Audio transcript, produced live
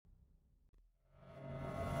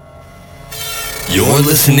You're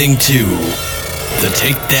listening to the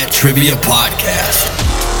Take That Trivia Podcast.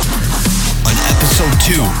 On episode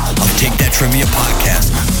 2 of Take That Trivia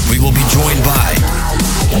Podcast, we will be joined by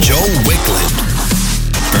Joe Wickland.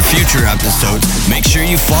 For future episodes, make sure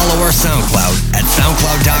you follow our SoundCloud at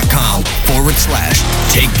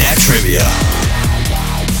soundcloud.com/Take That Trivia.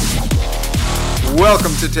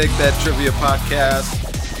 Welcome to Take That Trivia Podcast.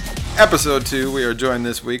 Episode 2, we are joined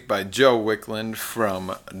this week by Joe Wickland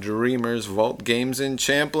from Dreamers Vault Games in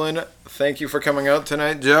Champlin. Thank you for coming out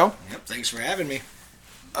tonight, Joe. Yep, thanks for having me.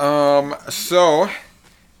 So,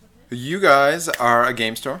 you guys are a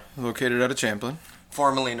game store located out of Champlin.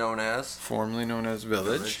 Formerly known as Village.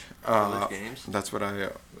 Village Games. That's what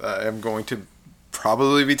I am going to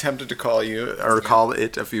probably be tempted to call you, or call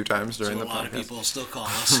it a few times during the podcast. A lot of people still call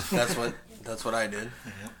us. That's what I did.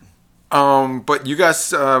 Yep. But you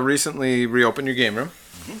guys recently reopened your game room.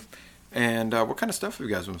 Mm-hmm. And what kind of stuff have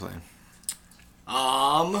you guys been playing?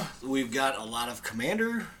 We've got a lot of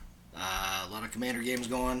Commander games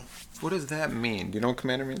going. What does that mean? Do you know what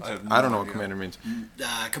Commander means? I don't know what Commander means.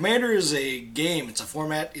 Commander is a game. It's a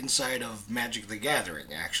format inside of Magic the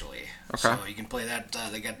Gathering, actually. Okay. So you can play that.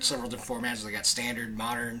 They got several different formats. They got Standard,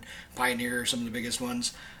 Modern, Pioneer, some of the biggest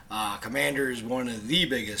ones. Commander is one of the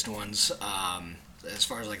biggest ones. As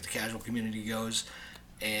far as like the casual community goes,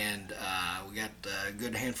 and we got a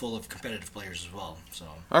good handful of competitive players as well. So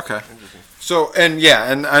okay, so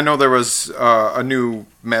and I know there was a new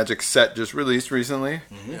Magic set just released recently.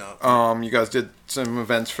 Mm-hmm. Yeah. You guys did some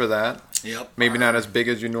events for that. Yep. Maybe not as big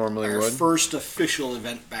as you normally Our would. first official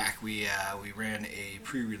event back, we ran a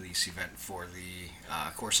pre-release event for the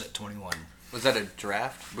Core Set 21. Was that a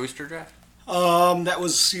booster draft? That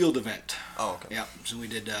was a sealed event. Oh, okay. Yep. So we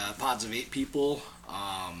did pods of 8 people,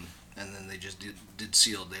 and then they just did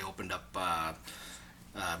sealed. They opened up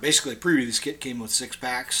basically a pre-release kit came with 6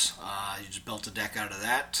 packs. You just built a deck out of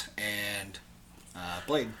that and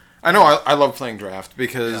played. I know I love playing draft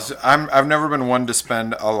because I've never been one to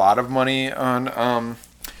spend a lot of money on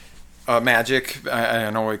Magic. I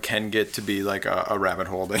know it can get to be like a rabbit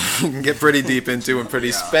hole that you can get pretty deep into and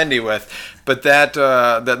pretty spendy with, but that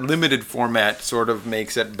limited format sort of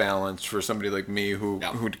makes it balanced for somebody like me who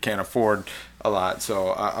can't afford a lot.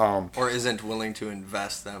 So or isn't willing to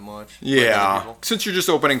invest that much. Yeah, since you're just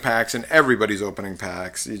opening packs and everybody's opening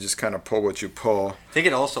packs, you just kind of pull what you pull. I think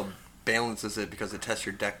it also balances it because it tests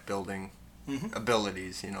your deck building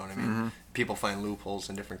abilities. You know what I mean? Mm-hmm. People find loopholes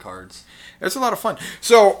in different cards. It's a lot of fun.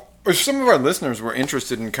 So if some of our listeners were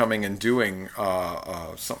interested in coming and doing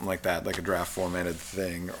something like that, like a draft formatted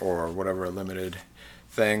thing or whatever, a limited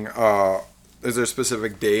thing, is there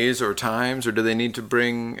specific days or times, or do they need to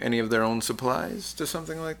bring any of their own supplies to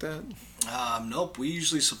something like that? Nope. We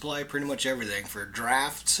usually supply pretty much everything. For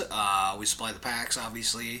drafts, we supply the packs,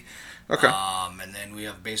 obviously. Okay. And then we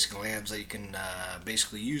have basic lands that you can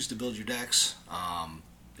basically use to build your decks.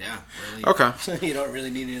 Really. Okay. You don't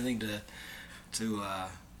really need anything to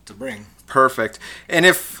bring. Perfect. And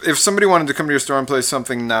if somebody wanted to come to your store and play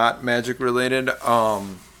something not Magic related,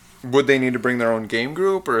 would they need to bring their own game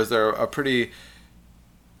group, or is there a pretty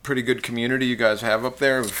good community you guys have up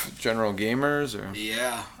there of general gamers? Or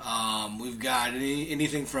Yeah, we've got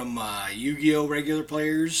anything from Yu-Gi-Oh regular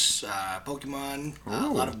players, Pokemon, a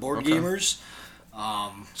lot of board gamers.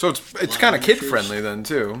 So it's kind of kid friendly then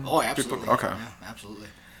too. Oh, absolutely. Okay. Yeah, absolutely.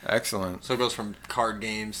 Excellent. So it goes from card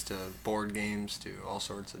games to board games to all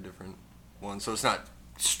sorts of different ones. So it's not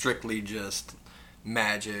strictly just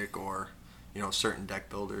Magic or certain deck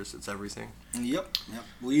builders. It's everything. Yep.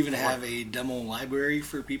 We even have a demo library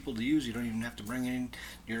for people to use. You don't even have to bring in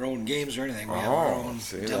your own games or anything. We have our own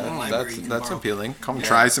demo library. That's appealing. Come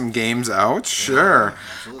try some games out. Sure.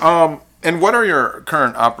 Absolutely. And what are your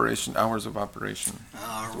current hours of operation?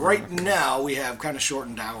 Right now, we have kind of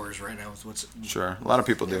shortened hours right now with what's Sure. A lot of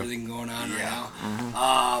people do. Everything going on right now.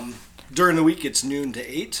 Mm-hmm. During the week, it's noon to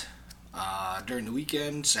 8. During the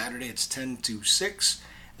weekend, Saturday, it's 10 to 6.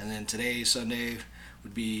 And then today, Sunday,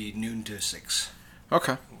 would be noon to 6.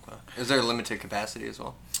 Okay. Is there a limited capacity as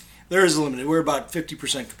well? There is a limited. We're about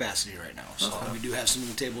 50% capacity right now. So we do have some of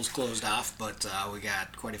the tables closed off, but we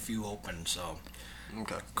got quite a few open. So.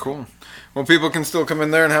 Okay. Cool. Well, people can still come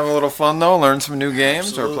in there and have a little fun, though, learn some new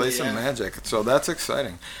games or play Absolutely, some Magic. So that's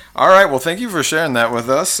exciting. All right. Well, thank you for sharing that with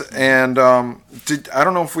us. And I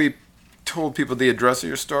don't know if we told people the address of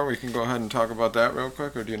your store. We can go ahead and talk about that real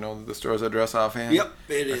quick, or do you know the store's address offhand? Yep,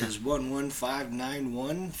 it is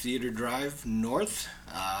 11591 Theater Drive North.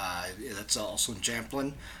 That's also in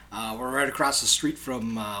Champlin. We're right across the street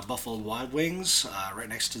from Buffalo Wild Wings, right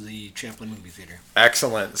next to the Champlin Movie Theater.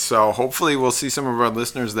 Excellent. So hopefully we'll see some of our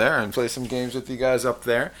listeners there and play some games with you guys up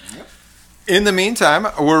there. Yep. In the meantime,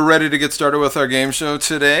 we're ready to get started with our game show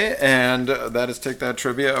today, and that is Take That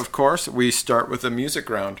Trivia, of course. We start with a music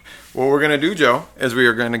round. What we're going to do, Joe, is we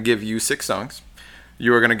are going to give you 6 songs.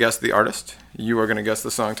 You are going to guess the artist. You are going to guess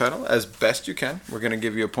the song title as best you can. We're going to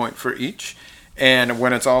give you a point for each. And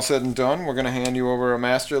when it's all said and done, we're going to hand you over a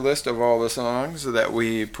master list of all the songs that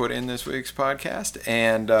we put in this week's podcast,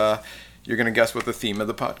 and you're going to guess what the theme of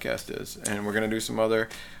the podcast is. And we're going to do some other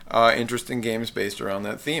interesting games based around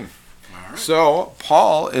that theme. All right. So,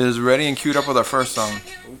 Paul is ready and queued up with our first song.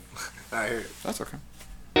 I hear it. That's okay.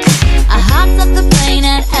 I hopped off the plane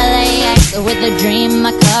at LAX with a dream,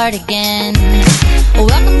 my cardigan.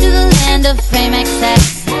 Welcome to the land of fame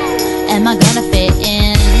excess. Am I gonna fit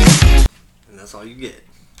in? And that's all you get.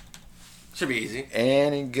 Should be easy.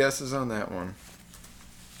 Any guesses on that one?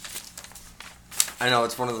 I know,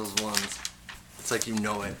 it's one of those ones. It's like you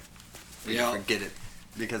know it. But Yeah. you forget it.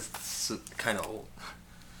 Because it's kind of old.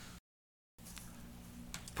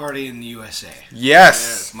 Party in the USA.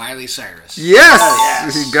 Yes. Miley Cyrus.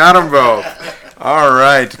 Yes. You got them both. All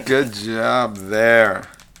right. Good job there.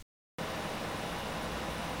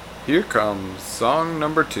 Here comes song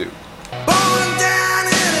number 2. Born down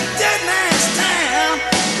in a dead man's town.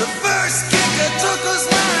 The first kick I took was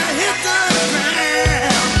when I hit the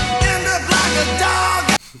ground. End up like a dog.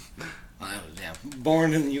 Well, that was, yeah,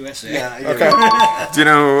 Born in the USA. Yeah, Okay. Do you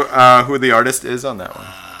know who the artist is on that one?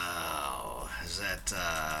 Oh, is that,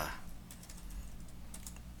 I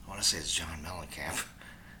want to say it's John Mellencamp.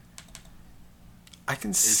 I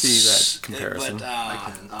can see that comparison. But,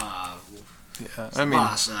 Yeah, I mean,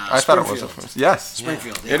 Boss, I thought it was the Springfield. first. Yes.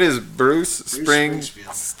 Springfield. Yeah. It is Bruce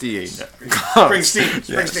Springsteen.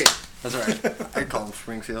 Yes. That's all right. I call him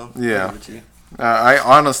Springfield. Yeah. Give it to you.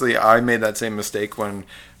 I made that same mistake when,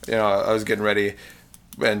 I was getting ready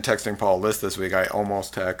and texting Paul a list this week. I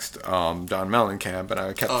almost text John Mellencamp, and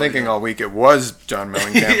I kept thinking all week it was John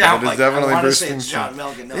Mellencamp. Yeah, but it is definitely Bruce Springsteen. Springsteen. John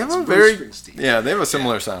Mellencamp. No, They have it's a Bruce very, Springsteen. they have a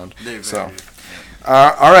similar sound. They very So. do.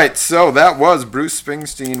 All right, so that was Bruce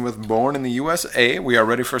Springsteen with Born in the USA. We are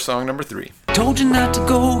ready for song number 3. Told you not to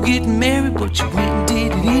go get married, but you went and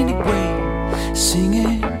did it anyway.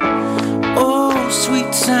 Singing, oh,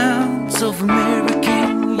 sweet sounds of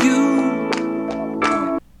American you.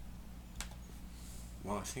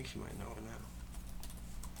 Well, I think you might know it now.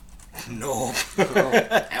 No.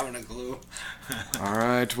 Having a clue. All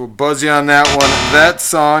right, we'll buzz you on that one. That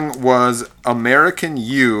song was American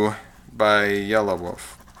You by Yellow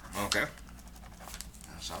Wolf. Okay.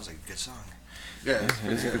 That sounds like a good song. Yeah.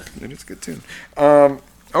 It is a good tune.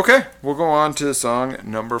 Okay, we'll go on to song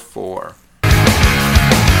number 4.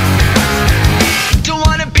 Don't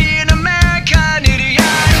wanna be an American idiot.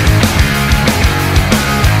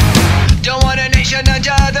 Don't want a nation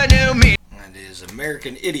under the new me. That is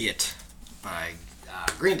American Idiot by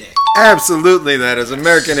Green Day. Absolutely, that is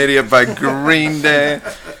American Idiot by Green Day.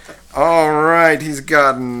 All right, he's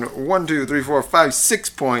gotten 1, 2, 3, 4, 5, 6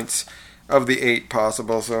 points of the 8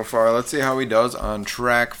 possible so far. Let's see how he does on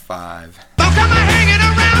track 5. Don't come hanging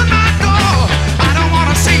around my door. I don't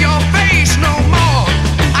wanna see your face no more.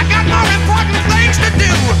 I got more important things to do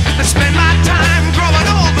than spend my time growing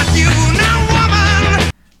old with you. Now, woman.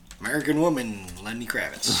 American Woman, Lenny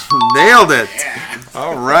Kravitz. Nailed it.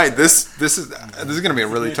 All right, this is going to be a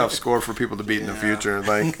really tough score for people to beat in the future.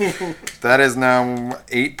 Like, that is now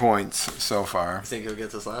 8 points so far. You think you'll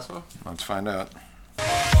get this last one? Let's find out.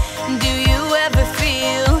 Do you ever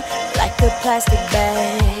feel like a plastic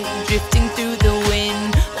bag drifting through the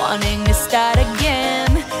wind, wanting to start again?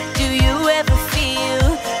 Do you ever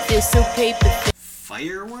feel so paper thin?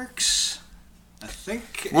 Fireworks, I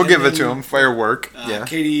think. We'll And give it then, to him. Firework. Yeah.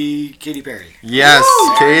 Katy Perry. Yes,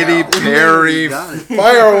 Katy Perry. got it.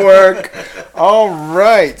 Firework. All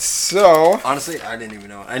right. So, Honestly, I didn't even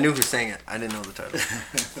know. I knew who sang it. I didn't know the title.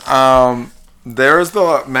 there's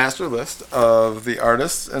the master list of the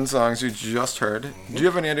artists and songs you just heard. Do you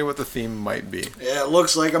have any idea what the theme might be? Yeah, it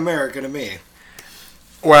looks like America to me.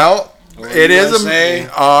 Well, it is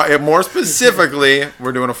USA. more specifically,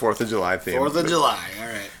 we're doing a 4th of July theme. 4th of July, all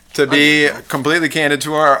right. To be completely candid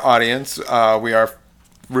to our audience, we are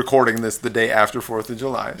recording this the day after 4th of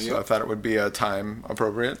July, so I thought it would be a time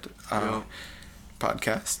appropriate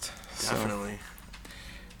podcast. So, Definitely.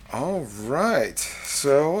 all right,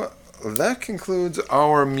 so that concludes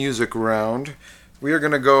our music round. We are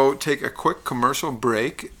going to go take a quick commercial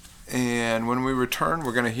break, and when we return,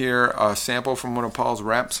 we're going to hear a sample from one of Paul's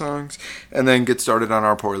rap songs, and then get started on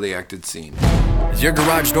our poorly acted scene. Is your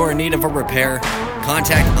garage door in need of a repair?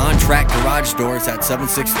 Contact On Track Garage Doors at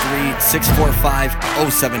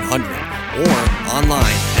 763-645-0700 or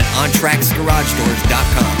online at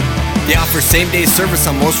ontracksgaragedoors.com. They offer same-day service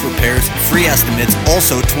on most repairs, free estimates,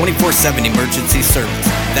 also 24/7 emergency service.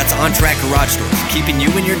 That's On Track Garage Doors, keeping you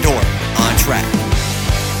and your door on track.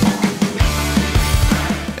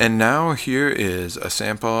 And now here is a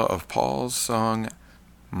sample of Paul's song,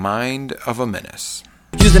 Mind of a Menace.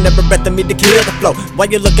 Using every breath of me to kill the flow. Why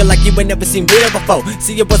you looking like you ain't never seen real before?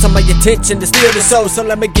 See, it wasn't my intention to steal the soul, so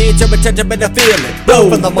let me get your attention, better feel it. Blow.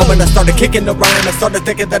 From the moment I started kicking the rhyme, I started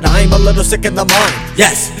thinking that I'm a little sick in the mind.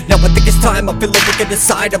 Yes, now I think it's time. I feel a wicked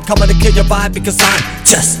inside. I'm coming to kill your vibe because I'm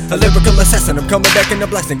just a lyrical assassin. I'm coming back in the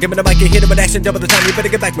blasting, giving the mic a hit with action. Double the time, you better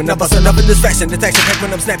get back when I'm busting up in this fashion. It's action packed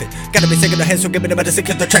when I'm snapping. Gotta be sick in the head, so give me the medicine,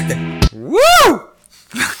 cause attracted. Woo!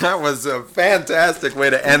 That was a fantastic way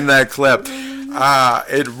to end that clip.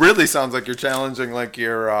 It really sounds like you're challenging, like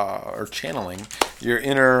you're or channeling your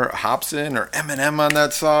inner Hobson or Eminem on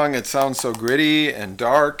that song. It sounds so gritty and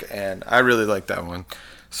dark, and I really like that one.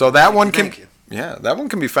 So that one can, that one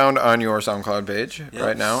can be found on your SoundCloud page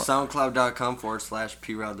right now.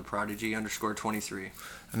 SoundCloud.com/PRoudTheProdigy_23.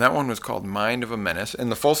 And that one was called Mind of a Menace,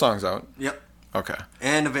 and the full song's out. Yep. Okay.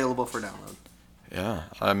 And available for download. Yeah,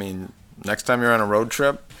 I mean, next time you're on a road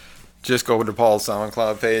trip, just go to Paul's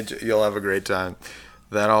SoundCloud page. You'll have a great time.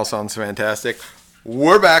 That all sounds fantastic.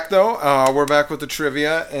 We're back, though. We're back with the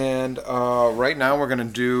trivia. And right now we're going to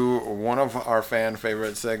do one of our fan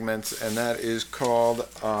favorite segments, and that is called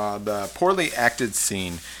the Poorly Acted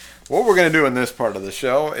Scene. What we're going to do in this part of the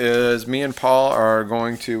show is me and Paul are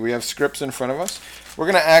going to, we have scripts in front of us. We're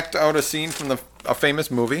going to act out a scene from a famous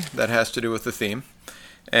movie that has to do with the theme.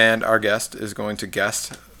 And our guest is going to guess.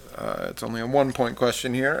 It's only a 1-point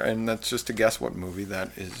question here, and that's just to guess what movie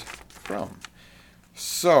that is from.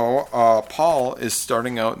 So, Paul is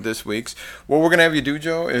starting out this week's. What we're going to have you do,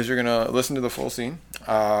 Joe, is you're going to listen to the full scene.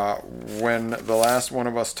 When the last one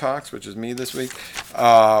of us talks, which is me this week,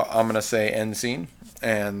 I'm going to say end scene,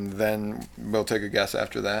 and then we'll take a guess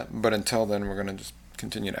after that. But until then, we're going to just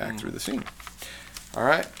continue to act through the scene. All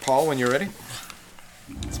right, Paul, when you're ready.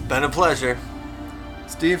 It's been a pleasure.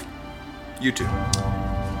 Steve, you too.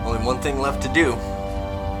 Only one thing left to do.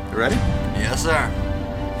 You ready? Yes, sir.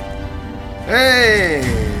 Hey!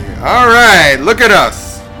 All right, look at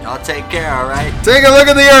us. Y'all take care, all right? Take a look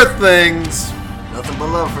at the Earth things. Nothing but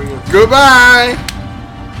love for you. Goodbye.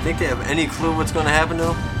 Think they have any clue what's going to happen to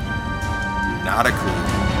them? Not a clue.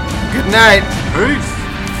 Good night. Peace.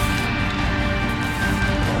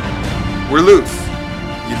 We're loose.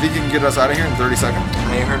 You think you can get us out of here in 30 seconds?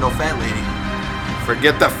 I ain't heard no fat lady.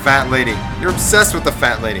 Forget the fat lady. You're obsessed with the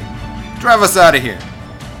fat lady. Drive us out of here.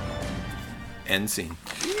 End scene.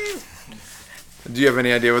 Do you have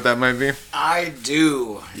any idea what that might be? I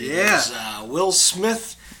do. Yeah. It's Will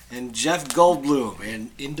Smith and Jeff Goldblum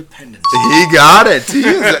in Independence. He got it.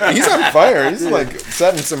 He's on fire. He's like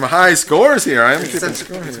setting some high scores here. I am keeping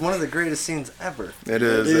score It's here. one of the greatest scenes ever. It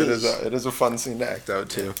is a fun scene to act out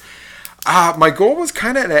too. My goal was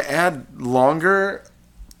kind of to add longer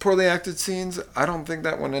poorly acted scenes. I don't think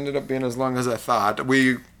that one ended up being as long as I thought.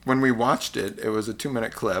 When we watched it, it was a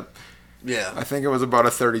 2-minute clip. Yeah. I think it was about a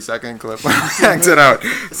 30-second clip when I acted out.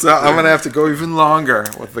 So I'm going to have to go even longer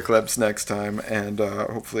with the clips next time, and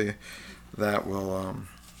hopefully that will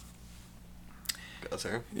Go,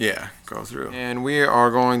 sir. go through. And we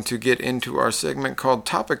are going to get into our segment called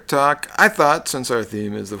Topic Talk. I thought, since our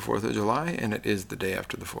theme is the 4th of July, and it is the day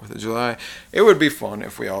after the 4th of July, it would be fun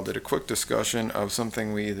if we all did a quick discussion of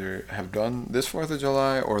something we either have done this 4th of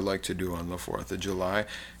July or like to do on the 4th of July.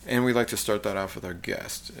 And we'd like to start that off with our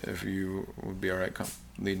guest. If you would be all right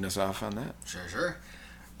leading us off on that. Sure.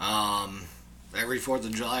 Every 4th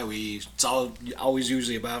of July, it's always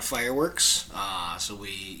usually about fireworks. So we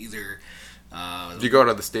either... Do you go out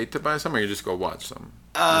of the state to buy some, or you just go watch some?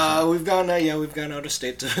 We've gone out of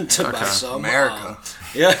state to buy some. America.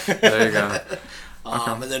 Yeah. There you go.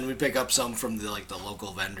 And then we pick up some from the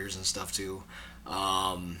local vendors and stuff too.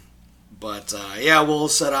 We'll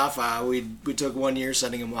set off. We took 1 year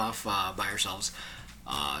setting them off by ourselves,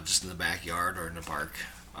 just in the backyard or in the park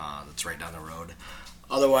that's right down the road.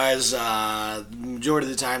 Otherwise, the majority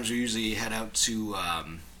of the times we usually head out to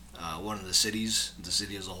one of the cities. The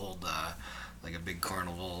city as a whole, like a big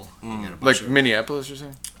carnival. Like Minneapolis, you're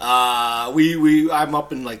saying? I'm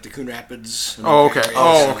up in like the Coon Rapids. Oh, okay. area,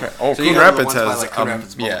 Oh, so- okay. Oh, So you Coon know the Rapids ones by, has, like, Coon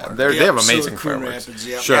Rapids yeah, Boulevard. they Yep, have so amazing Coon fireworks. Rapids,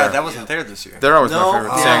 yep. Sure. Yeah, that wasn't there this year. They're always No, my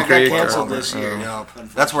favorite. yeah, Sand it got Creek. canceled or- this year. Yep.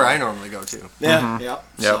 That's where I normally go to. Yeah, yep.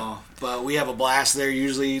 Yep. So, but we have a blast there.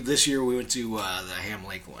 Usually, this year we went to the Ham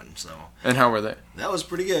Lake one, so And how were they? that was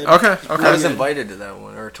pretty good. Okay. I was Okay. invited to that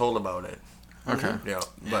one, or told about it. Okay. Yeah,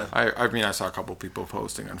 but I mean, I saw a couple people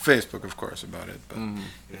posting on Facebook, of course, about it. But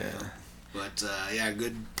But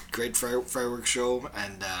great fireworks show,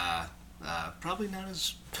 and Probably not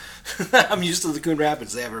as. I'm used to the Coon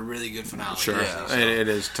Rapids. They have a really good finale. Sure, Yeah. it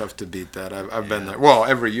is tough to beat that. I've been there. Well,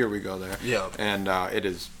 every year we go there. Yeah. And it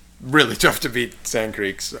is really tough to beat Sand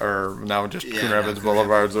Creeks or now just Yeah, Coon now Rapids Coon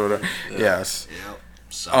Boulevards or whatever. Yes. Yep.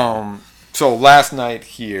 So, So last night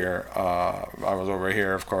here, I was over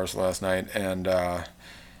here, of course, last night, and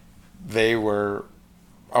they were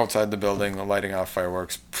outside the building lighting off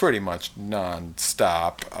fireworks pretty much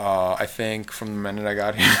non-stop. I think from the minute I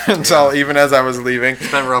got here until even as I was leaving.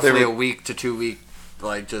 It's been roughly they a were- week to 2 week,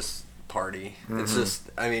 like, just party. It's just,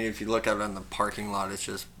 I mean, if you look out on the parking lot, it's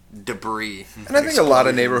just debris. And I think a lot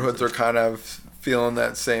of Explosions. neighborhoods are kind of feeling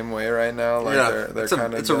that same way right now. Like they're it's a,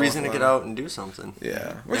 kind of it's a reason to get out and do something.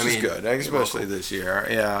 Yeah, which I is mean, good, especially local. this year.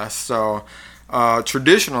 Yeah, so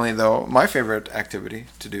traditionally, though, my favorite activity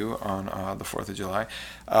to do on the 4th of July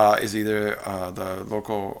is either the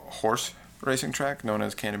local horse racing track known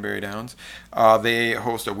as Canterbury Downs. They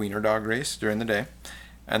host a wiener dog race during the day,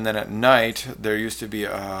 and then at night there used to be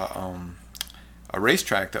a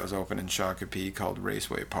racetrack that was open in Shakopee called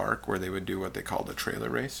Raceway Park, where they would do what they called a trailer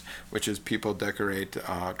race, which is people decorate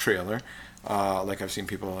a trailer. Like I've seen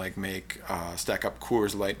people like make stack up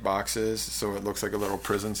Coors Light boxes so it looks like a little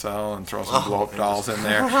prison cell and throw some blow up dolls in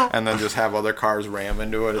there, and then just have other cars ram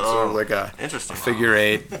into it. It's sort of like a Interesting. figure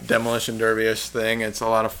eight demolition derby-ish thing. It's a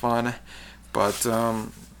lot of fun, but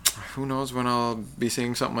who knows when I'll be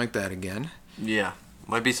seeing something like that again. Yeah,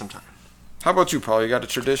 might be sometime. How about you, Paul? You got a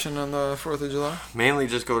tradition on the 4th of July? Mainly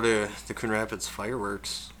just go to the Coon Rapids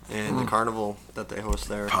fireworks and the carnival that they host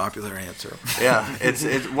there. Popular answer. Yeah, it's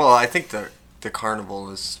well, I think the carnival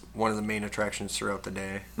is one of the main attractions throughout the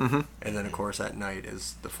day, and then of course at night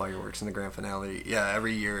is the fireworks and the grand finale. Yeah,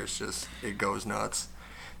 every year it's just it goes nuts.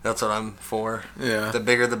 That's what I'm for. Yeah. The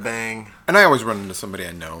bigger the bang. And I always run into somebody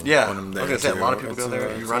I know. Yeah, when I'm I there was gonna say, a lot of too. people go It's,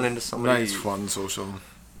 there. You run into somebody. Nice, fun, social.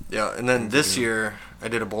 Yeah, and then this year I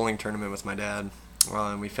did a bowling tournament with my dad,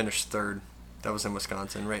 and we finished third. That was in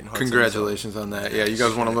Wisconsin, right in Hudson. Congratulations on that. Yeah, you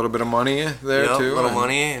guys won a little bit of money there Yep, too. a little and-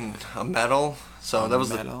 money and a medal. So that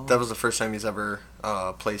was medal. that was the first time he's ever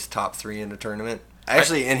placed top 3 in a tournament.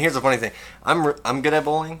 Actually, and here's the funny thing: I'm good at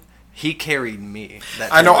bowling. He carried me.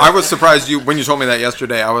 That I know. tournament. I was surprised when you told me that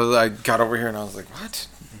yesterday. I got over here and I was like, "What?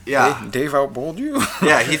 Yeah. Dave outbowled you?"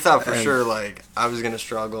 Yeah, he thought for And- sure like I was gonna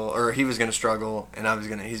struggle, or he was gonna struggle, and I was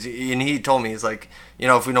gonna. He told me he's like,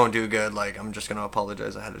 if we don't do good, like I'm just gonna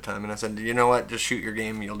apologize ahead of time. And I said, you know what, just shoot your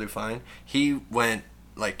game, you'll do fine. He went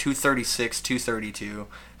like 236, 232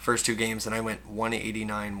 first 2 games, and I went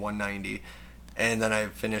 189, 190, and then I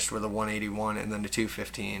finished with a 181 and then a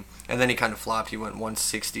 215, and then he kind of flopped. He went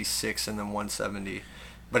 166 and then 170,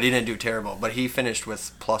 but he didn't do terrible. But he finished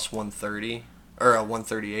with plus 130. Or a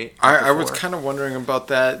 138. I was kind of wondering about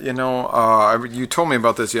that. You told me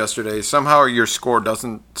about this yesterday. Somehow your score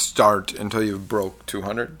doesn't start until you've broke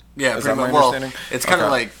 200. Yeah, Is pretty that my much. Well, understanding? it's kind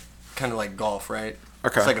Okay. of like golf, right?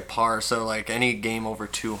 Okay. It's like a par. So like any game over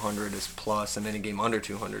 200 is plus, and any game under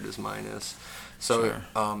 200 is minus. So Sure.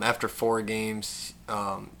 After 4 games,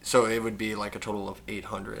 so it would be like a total of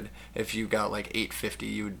 800. If you got like 850,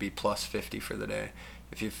 you would be plus 50 for the day.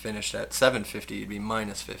 If you finished at 750, you'd be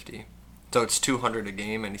minus 50. So it's 200 a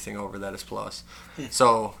game. Anything over that is plus.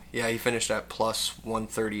 So yeah, he finished at plus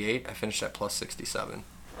 138. I finished at plus 67.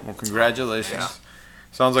 Well, congratulations. Yeah.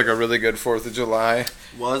 Sounds like a really good 4th of July.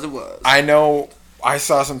 It was. I know I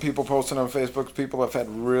saw some people posting on Facebook. People have had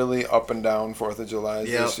really up and down 4th of July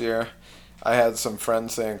this Yep. year. I had some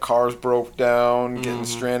friends saying cars broke down, getting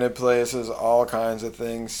stranded places, all kinds of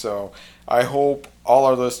things. So I hope all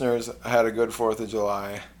our listeners had a good 4th of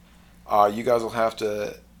July. You guys will have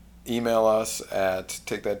to email us at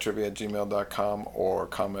takethattrivia@gmail.com or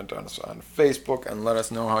comment on us on Facebook and let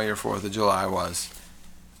us know how your 4th of July was.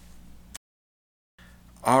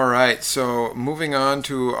 All right, so moving on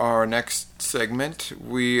to our next segment,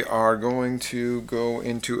 we are going to go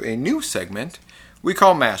into a new segment we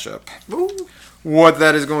call Mashup. What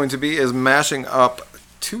that is going to be is mashing up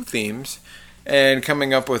 2 themes and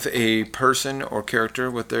coming up with a person or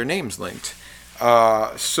character with their names linked.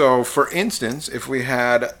 So, for instance, if we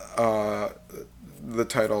had the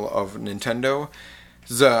title of Nintendo's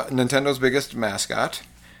biggest mascot,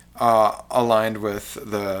 aligned with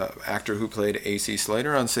the actor who played AC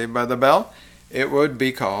Slater on Saved by the Bell, it would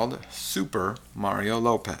be called Super Mario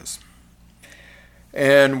Lopez.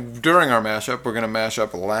 And during our mashup, we're going to mash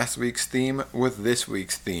up last week's theme with this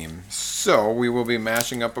week's theme. So we will be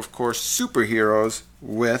mashing up, of course, superheroes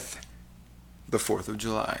with the 4th of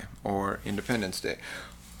July or Independence Day.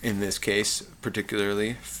 In this case,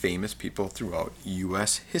 particularly famous people throughout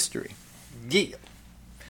U.S. history. Yeah.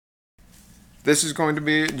 This is going to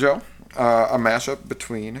be, Joe, a mashup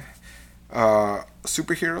between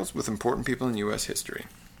superheroes with important people in U.S. history.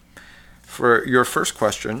 For your first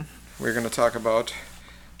question, we're going to talk about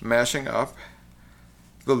mashing up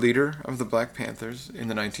the leader of the Black Panthers in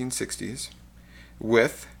the 1960s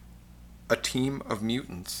with a team of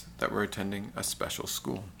mutants that were attending a special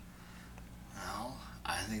school. Well,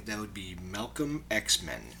 I think that would be Malcolm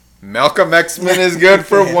X-Men. Malcolm X-Men is good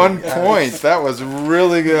for 1 point. That was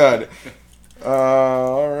really good.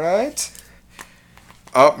 All right.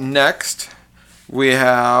 Up next, we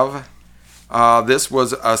have, this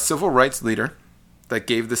was a civil rights leader that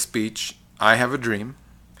gave the speech, "I Have a Dream,"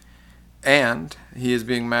 and he is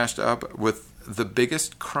being mashed up with the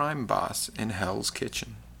biggest crime boss in Hell's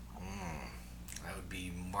Kitchen. That would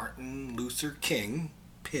be Martin Luther King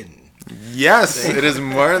Pin. Yes, it is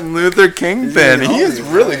Martin Luther Kingpin. He is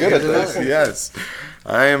really good at this. Yes.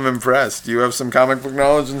 I am impressed. You have some comic book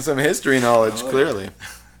knowledge and some history knowledge, clearly.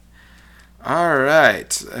 All right.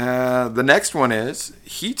 The next one is,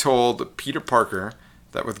 he told Peter Parker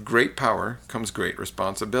that with great power comes great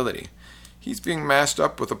responsibility. He's being mashed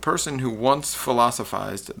up with a person who once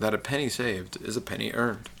philosophized that a penny saved is a penny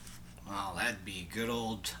earned. Well, that'd be good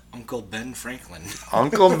old Uncle Ben Franklin.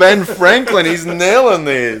 Uncle Ben Franklin, he's nailing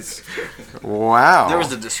these. Wow. There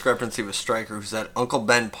was a discrepancy with Stryker who said Uncle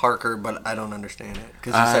Ben Parker, but I don't understand it.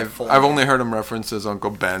 Because he said full I've name. only heard him reference as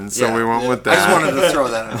Uncle Ben, so we went with I that. just wanted to throw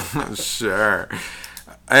that out. Sure.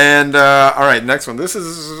 And, all right, next one. This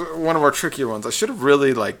is one of our trickier ones. I should have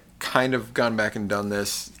really, kind of gone back and done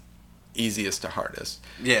this easiest to hardest.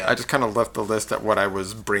 Yeah. I just kind of left the list at what I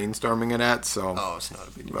was brainstorming it at, so... Oh, it's not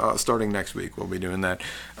a big deal. Starting next week, we'll be doing that.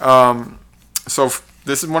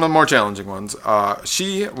 This is one of the more challenging ones.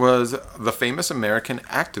 She was the famous American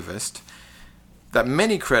activist that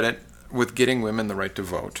many credit with getting women the right to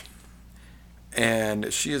vote.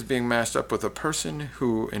 And she is being mashed up with a person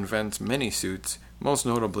who invents many suits, most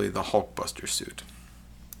notably the Hulkbuster suit.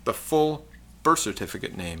 The full birth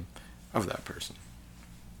certificate name of that person.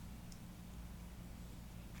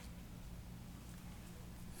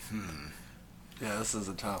 Yeah, this is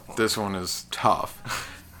a tough one. This one is tough.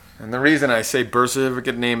 And the reason I say birth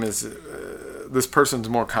certificate name is this person's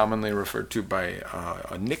more commonly referred to by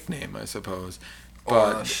a nickname, I suppose.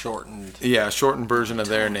 Or a shortened... Yeah, a shortened version of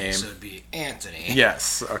their name. So it'd be Anthony.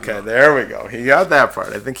 Yes. Okay, there we go. He got that part.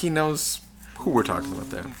 I think he knows who we're talking about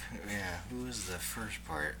there. Yeah, who was the first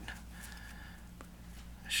part?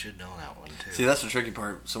 I should know that one, too. See, that's the tricky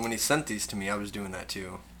part. So when he sent these to me, I was doing that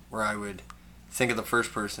too. Where I would think of the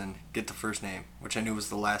first person, get the first name, which I knew was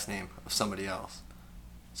the last name of somebody else.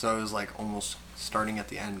 So I was almost starting at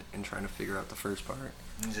the end and trying to figure out the first part.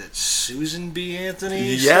 Is it Susan B.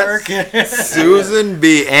 Anthony Yes. Stark? Susan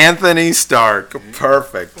B. Anthony Stark.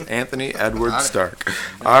 Perfect. Anthony Edward Stark.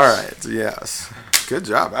 All right. Yes. Good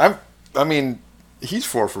job. I mean, he's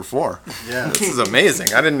 4 for 4. Yeah. This is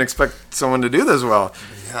amazing. I didn't expect someone to do this well.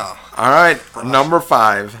 Yeah. All right. Number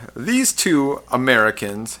 5. These two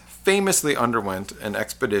Americans famously underwent an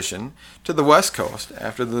expedition to the West Coast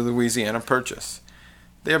after the Louisiana Purchase.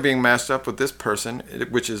 They are being mashed up with this person,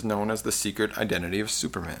 which is known as the secret identity of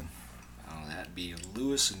Superman. Oh, that'd be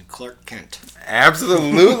Lewis and Clark Kent.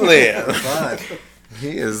 Absolutely.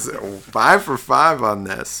 He is 5 for 5 on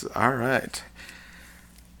this. All right.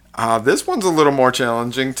 This one's a little more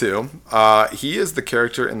challenging, too. He is the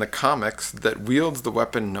character in the comics that wields the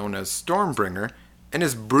weapon known as Stormbringer and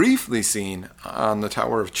is briefly seen on the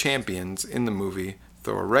Tower of Champions in the movie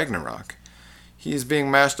Thor Ragnarok. He is being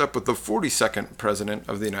mashed up with the 42nd President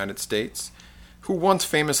of the United States, who once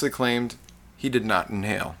famously claimed he did not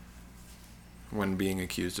inhale when being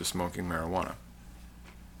accused of smoking marijuana.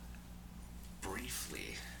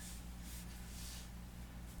 Briefly.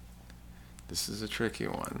 This is a tricky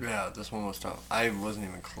one. Yeah, this one was tough. I wasn't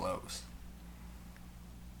even close.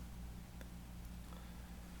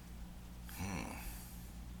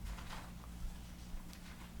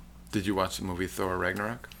 Did you watch the movie Thor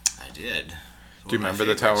Ragnarok? I did. Do you remember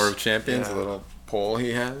the Tower of Champions? The little pole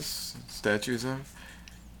he has statues of?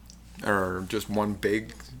 Or just one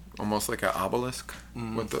big, almost like an obelisk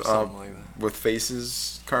with the something like that. with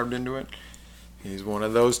faces carved into it? He's one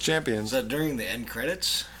of those Is champions. that during the end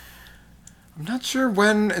credits? I'm not sure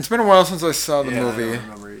when. It's been a while since I saw the I movie. don't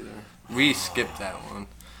remember either. We skipped that one.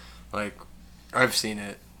 I've seen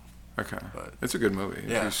it. Okay. But- It's a good movie. If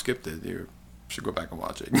Yeah. you skipped it, you should go back and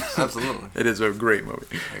watch it. Absolutely. It is a great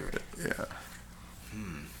movie. I agree. Yeah.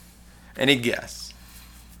 Any guess?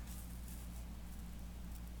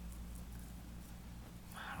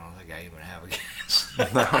 I don't think I even have a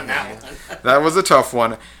guess. That was a tough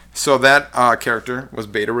one. So that character was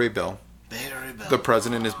Beta Ray Bill. Beta Ray Bill. The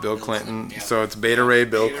president is Bill Clinton, Yep. so it's Beta Ray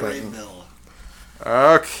Bill Beta Ray Clinton. Bill.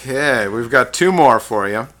 Okay, we've got two more for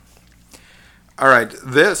you. All right,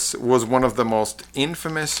 this was one of the most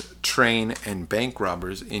infamous train and bank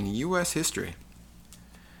robbers in U.S. history.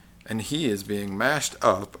 And he is being mashed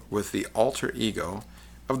up with the alter ego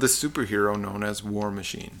of the superhero known as War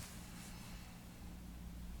Machine.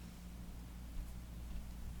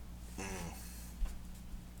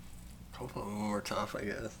 Couple of them were tough, I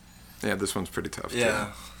guess. Yeah, this one's pretty tough,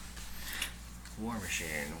 Yeah. War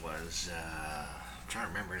Machine was, I'm trying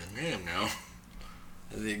to remember his name now.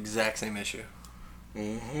 The exact same issue.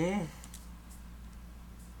 Mm-hmm.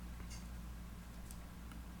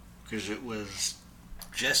 Because it was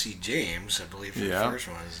Jesse James, I believe, for Yeah. the first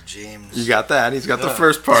one. Is James. You got that. He's got the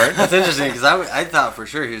first part. That's interesting because I thought for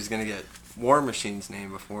sure he was going to get War Machine's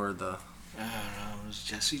name before the... I don't know, it was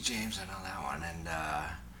Jesse James, I know that one. And,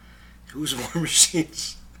 who's War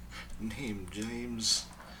Machine's name? James.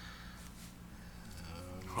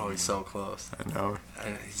 Oh, he's so close. I know.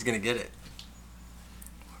 He's going to get it.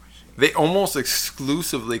 They almost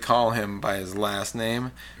exclusively call him by his last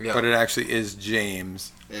name, Yeah. but it actually is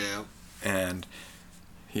James. Yeah. And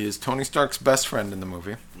he is Tony Stark's best friend in the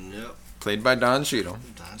movie, Yep. played by Don Cheadle.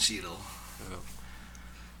 Don Cheadle.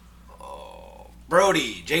 Oh,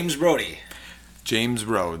 Brody. James Brody. James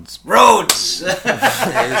Rhodes. Rhodes!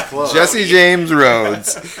 He's close. Jesse James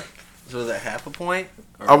Rhodes. So was that half a point?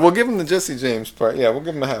 We'll give him the Jesse James part. Yeah, we'll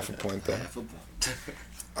give him a half a point there. Half a point.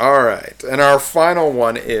 All right, and our final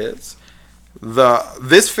one is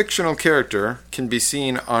this fictional character can be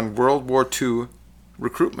seen on World War II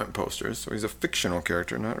recruitment posters. So he's a fictional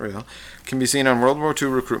character, not real. Can be seen on World War II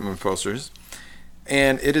recruitment posters,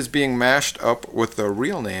 and it is being mashed up with the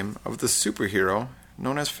real name of the superhero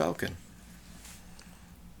known as Falcon.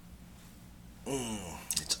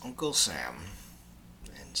 It's Uncle Sam.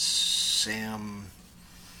 And Sam...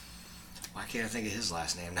 Why can't I think of his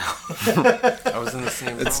last name now? I was in the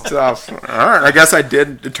same It's boat. tough. All right, I guess I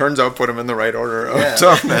did. It turns out put him in the right order of Yeah.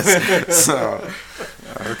 toughness. So,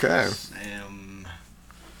 okay. Sam...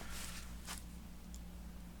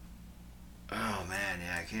 Oh, man,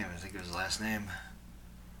 yeah, I can't even think of his last name.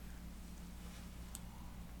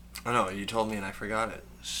 I know, you told me and I forgot it.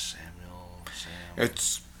 Sam.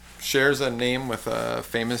 It shares a name with a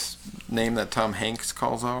famous name that Tom Hanks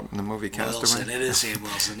calls out in the movie Wilson. Castaway. It is Sam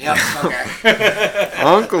Wilson. Yep, okay.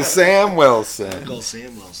 Uncle Sam Wilson. Uncle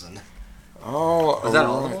Sam Wilson. Oh, Was that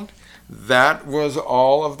all of right. them? That was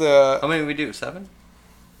all of the. How many did we do? 7?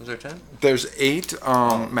 Was there 10? There's 8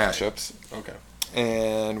 mashups, Okay.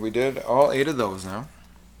 and we did all 8 of those now.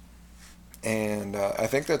 And I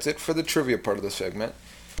think that's it for the trivia part of the segment.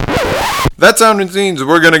 That sound means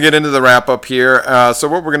we're going to get into the wrap up here. So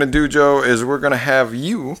what we're going to do, Joe, is we're going to have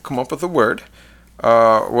you come up with a word.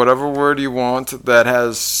 Whatever word you want that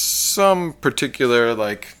has some particular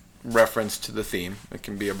reference to the theme. It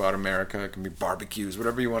can be about America. It can be barbecues.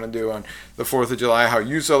 Whatever you want to do on the 4th of July. How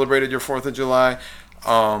you celebrated your 4th of July.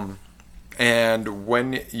 And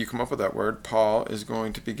when you come up with that word, Paul is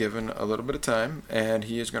going to be given a little bit of time. And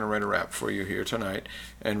he is going to write a rap for you here tonight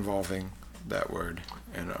involving that word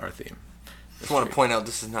and our theme. I just want to point out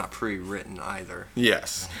this is not pre-written either.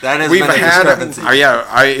 Yes. That has we've been a had discrepancy.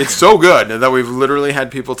 it's so good that we've literally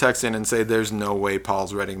had people text in and say there's no way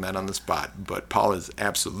Paul's writing that on the spot, but Paul is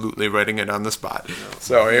absolutely writing it on the spot.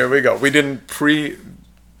 So here we go. We didn't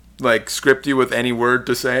script you with any word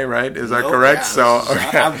to say, right? Is that Nope, correct? yeah, So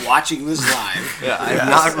okay. I'm watching this live. Yeah, I've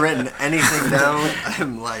not written anything down.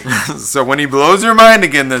 I'm like... So when he blows your mind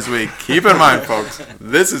again this week, keep in mind, folks,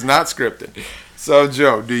 this is not scripted. So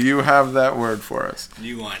Joe, do you have that word for us? Do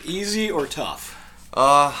you want easy or tough?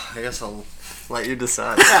 I guess I'll let you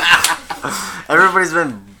decide. Everybody's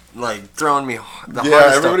been throwing me the hardest Yeah,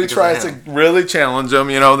 stuff everybody because tries of to him. really challenge them.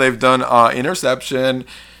 They've done interception,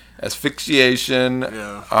 asphyxiation.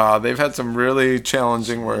 Yeah. They've had some really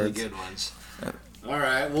challenging Really words. good ones. All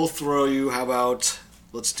right, we'll throw you. How about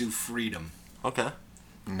let's do freedom? Okay.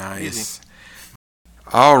 Nice. Easy.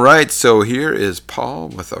 All right, so here is Paul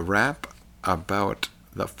with a rap about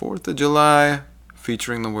the 4th of July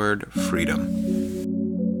featuring the word freedom.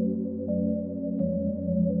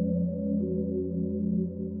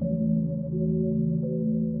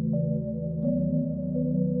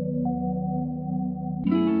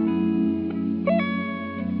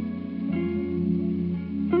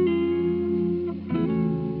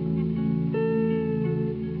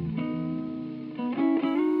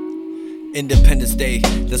 Independence Day,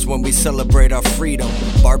 that's when we celebrate our freedom.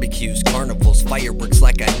 Barbecues, carnivals, fireworks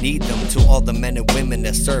like I need them. To all the men and women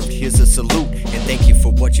that served, here's a salute. And thank you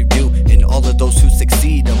for what you do, and all of those who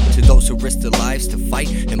succeed them. To those who risked their lives to fight,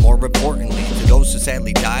 and more importantly, to those who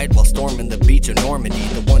sadly died while storming the beach of Normandy.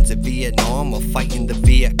 The ones in Vietnam or fighting the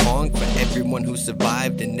Viet Cong. For everyone who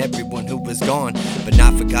survived and everyone who was gone, but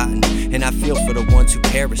not forgotten. And I feel for the ones who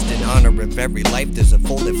perished. In honor of every life, there's a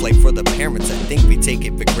folded flag for the parents. I think we take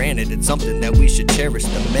it for granted, it's something that we should cherish.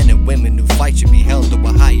 The men and women who fight should be held to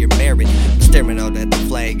a higher merit. I'm staring out at the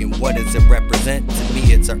flag, and what does it represent? To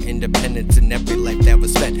me, it's our independence and every life that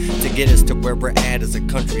was spent to get us to where we're at as a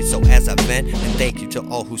country. So as I vent, and thank you to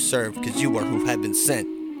all who serve, cause you are who heaven sent.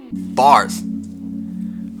 Bars.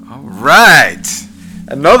 All right.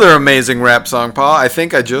 Another amazing rap song, Paul. I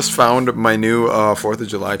think I just found my new 4th of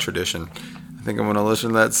July tradition. I think I'm going to listen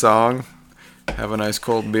to that song, have a nice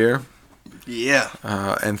cold beer, Yeah.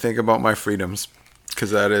 and think about my freedoms,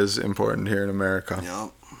 because that is important here in America.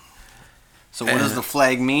 Yep. So what does the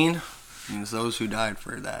flag mean? It means those who died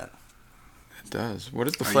for that. It does. What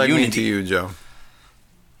does the Our flag mean unity. to you, Joe?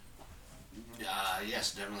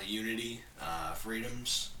 Yes, definitely unity,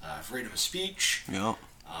 freedoms, freedom of speech, Yep.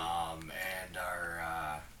 and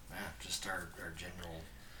our just our general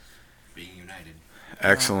being united.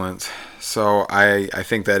 Excellent. So I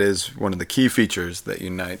think that is one of the key features that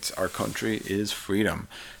unites our country is freedom.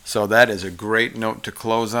 So that is a great note to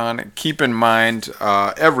close on. Keep in mind,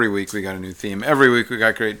 every week we got a new theme. Every week we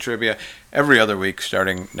got great trivia. Every other week,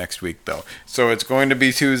 starting next week, though. So it's going to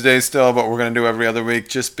be Tuesday still, but we're going to do every other week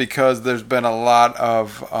just because there's been a lot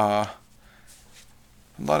of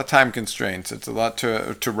time constraints. It's a lot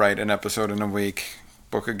to write an episode in a week,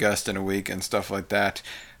 book a guest in a week, and stuff like that.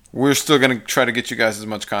 We're still going to try to get you guys as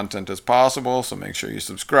much content as possible, so make sure you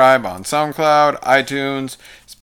subscribe on SoundCloud, iTunes,